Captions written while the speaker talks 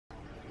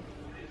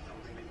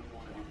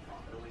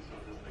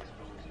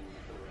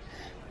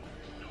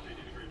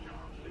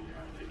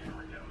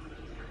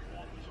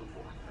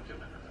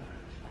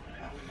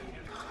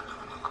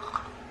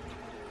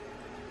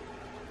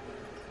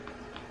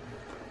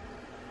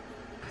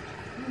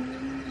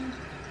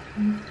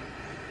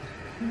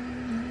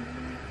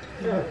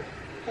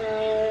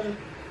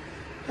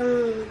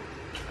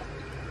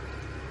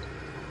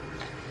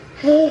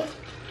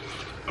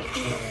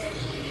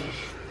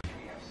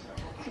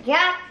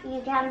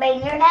I'm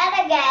banging your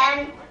head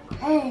again.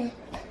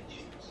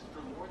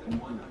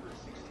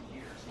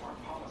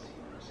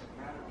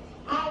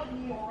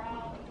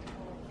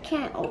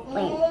 Can't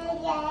open.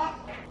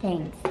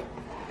 Thanks.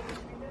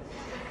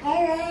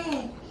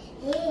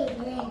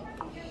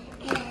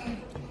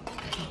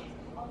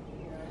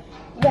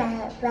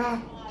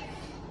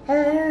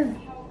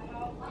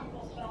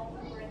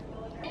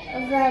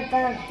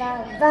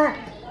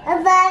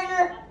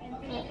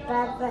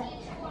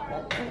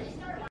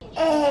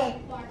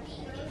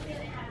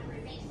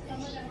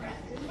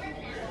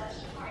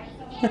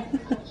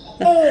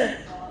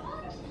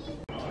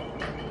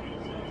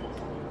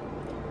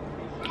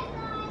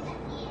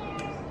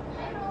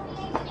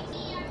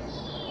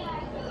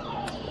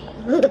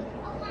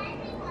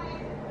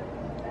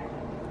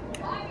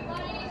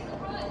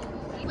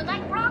 Would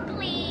like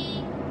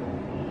broccoli.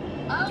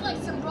 I would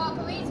like some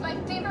broccoli. It's my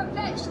favorite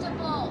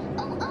vegetable.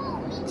 Oh,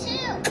 me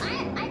too.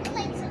 I would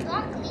like some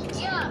broccoli too.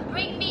 Yeah,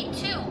 bring me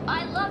too.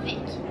 I love it.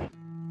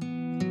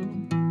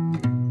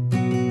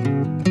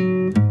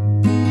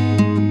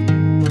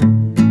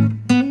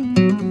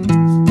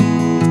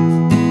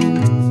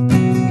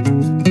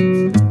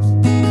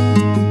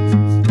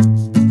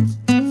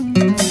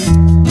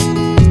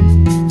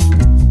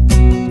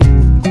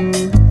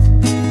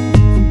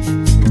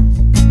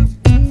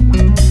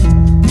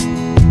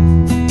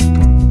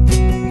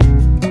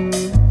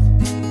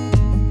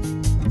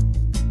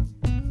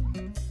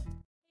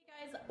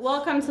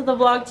 Welcome to the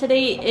vlog.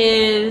 Today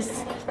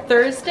is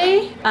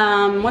Thursday.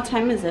 What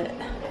time is it?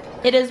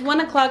 It is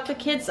 1 o'clock. The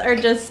kids are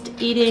just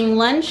eating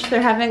lunch.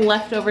 They're having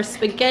leftover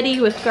spaghetti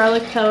with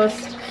garlic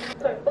toast.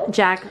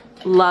 Jack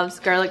loves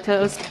garlic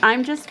toast.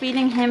 I'm just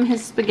feeding him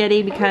his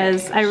spaghetti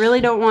because I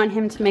really don't want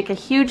him to make a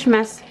huge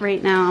mess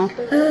right now.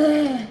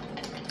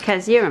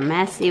 Because you're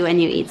messy when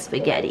you eat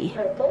spaghetti.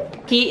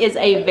 He is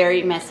a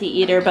very messy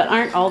eater, but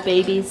aren't all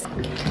babies?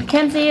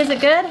 Kenzie, is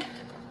it good?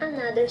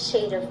 Another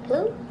shade of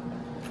blue.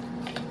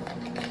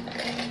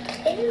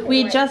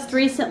 We just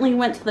recently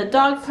went to the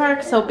dog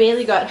park, so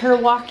Bailey got her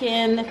walk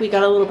in. We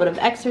got a little bit of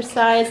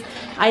exercise.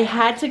 I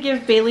had to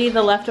give Bailey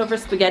the leftover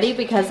spaghetti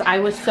because I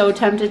was so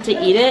tempted to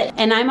eat it.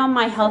 And I'm on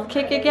my health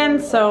kick again,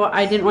 so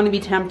I didn't want to be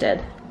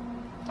tempted.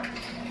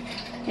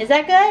 Is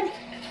that good?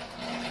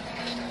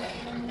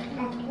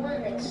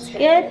 It's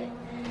good?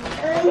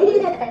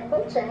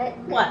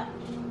 What?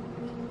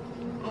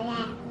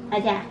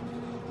 Yeah.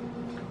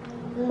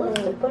 With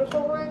the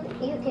purple one,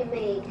 you can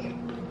make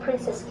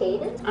Princess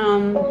Cadence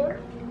or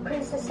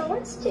Princess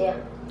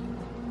Celestia.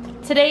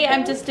 Today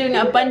I'm just doing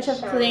a bunch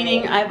of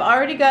cleaning. I've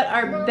already got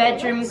our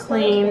bedroom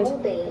cleaned,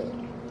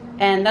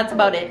 and that's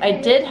about it. I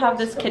did have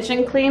this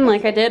kitchen clean,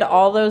 like I did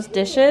all those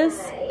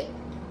dishes,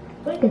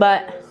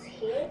 but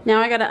now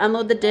I gotta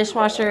unload the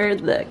dishwasher.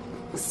 The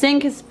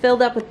sink is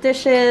filled up with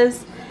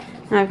dishes,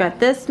 and I've got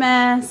this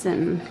mess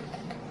and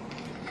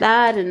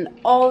that and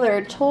all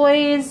their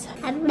toys.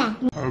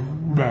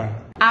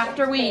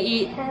 After we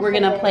eat, we're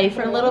gonna play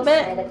for a little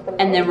bit,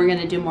 and then we're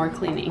gonna do more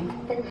cleaning.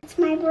 It's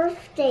my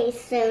birthday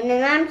soon,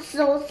 and I'm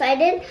so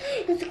excited.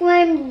 It's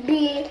going to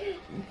be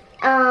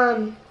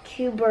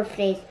 2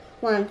 birthdays.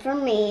 One for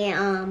me,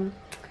 and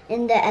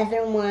the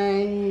other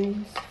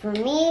one's for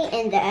me,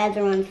 and the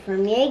other one's for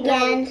me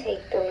again.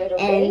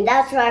 And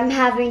that's why I'm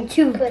having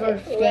 2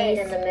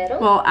 birthdays.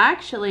 Well,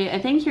 actually, I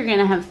think you're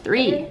gonna have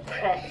 3.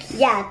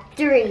 Yeah,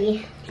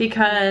 3.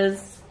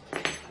 Because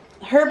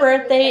her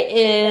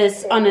birthday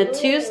is on a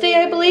Tuesday,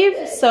 I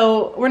believe,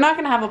 so we're not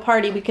gonna have a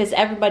party because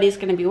everybody's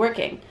gonna be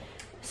working.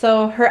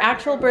 So her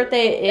actual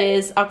birthday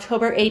is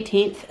October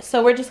 18th,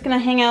 so we're just gonna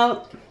hang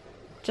out,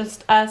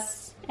 just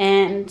us,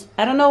 and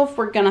I don't know if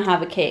we're gonna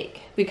have a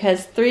cake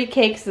because 3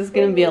 cakes is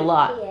gonna be a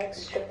lot.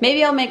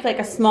 Maybe I'll make like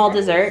a small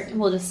dessert.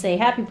 We'll just say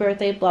happy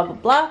birthday, blah, blah,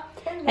 blah.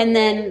 And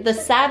then the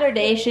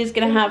Saturday, she's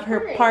gonna have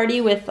her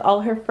party with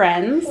all her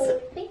friends.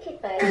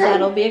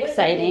 That'll be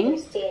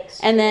exciting.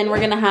 And then we're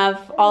gonna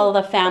have all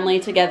the family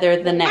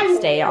together the next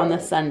day on the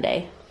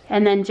Sunday.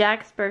 And then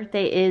Jack's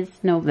birthday is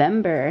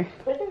November.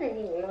 We're gonna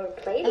need more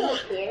Play-Doh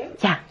here.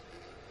 Yeah.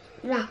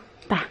 Bah.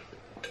 Bah.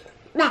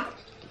 Bah.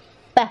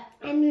 Bah.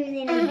 I'm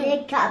using a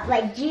big cup,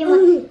 like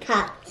Gima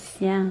cups.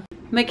 Yeah.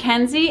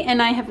 Mackenzie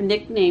and I have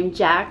nicknamed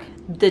Jack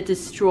the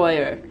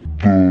Destroyer.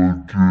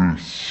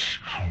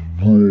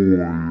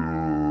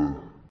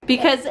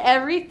 Because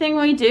everything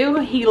we do,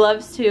 he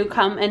loves to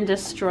come and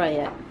destroy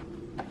it.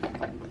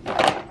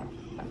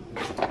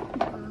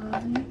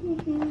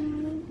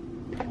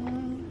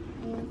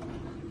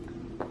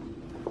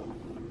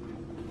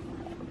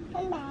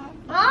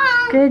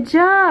 Mom! Good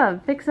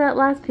job. Fix that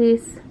last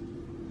piece.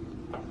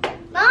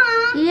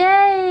 Mom!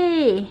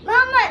 Yay!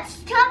 Mom, let's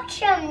touch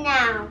him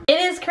now. It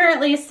is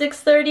currently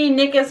 6:30.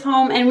 Nick is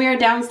home and we are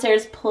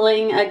downstairs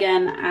playing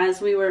again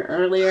as we were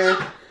earlier.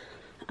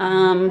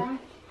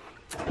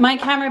 My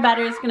camera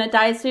battery is gonna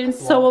die soon,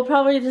 so we'll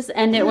probably just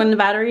end it when the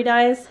battery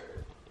dies.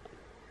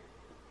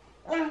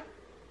 I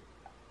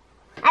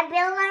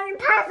built a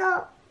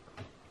puzzle.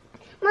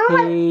 Mom,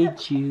 Hey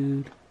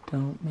Jude,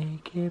 don't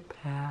make it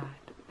bad.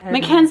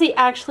 Mackenzie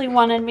actually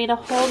wanted me to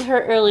hold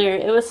her earlier.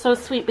 It was so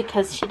sweet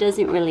because she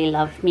doesn't really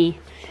love me.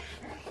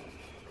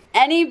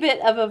 Any bit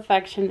of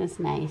affection is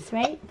nice,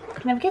 right?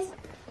 Can I have a kiss?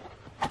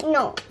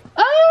 No.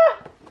 Ah!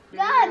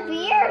 Got a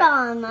beard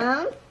on,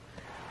 Mom.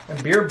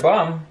 A beard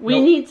bum.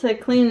 We need to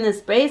clean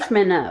this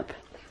basement up.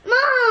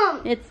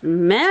 Mom! It's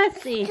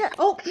messy.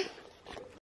 Oh,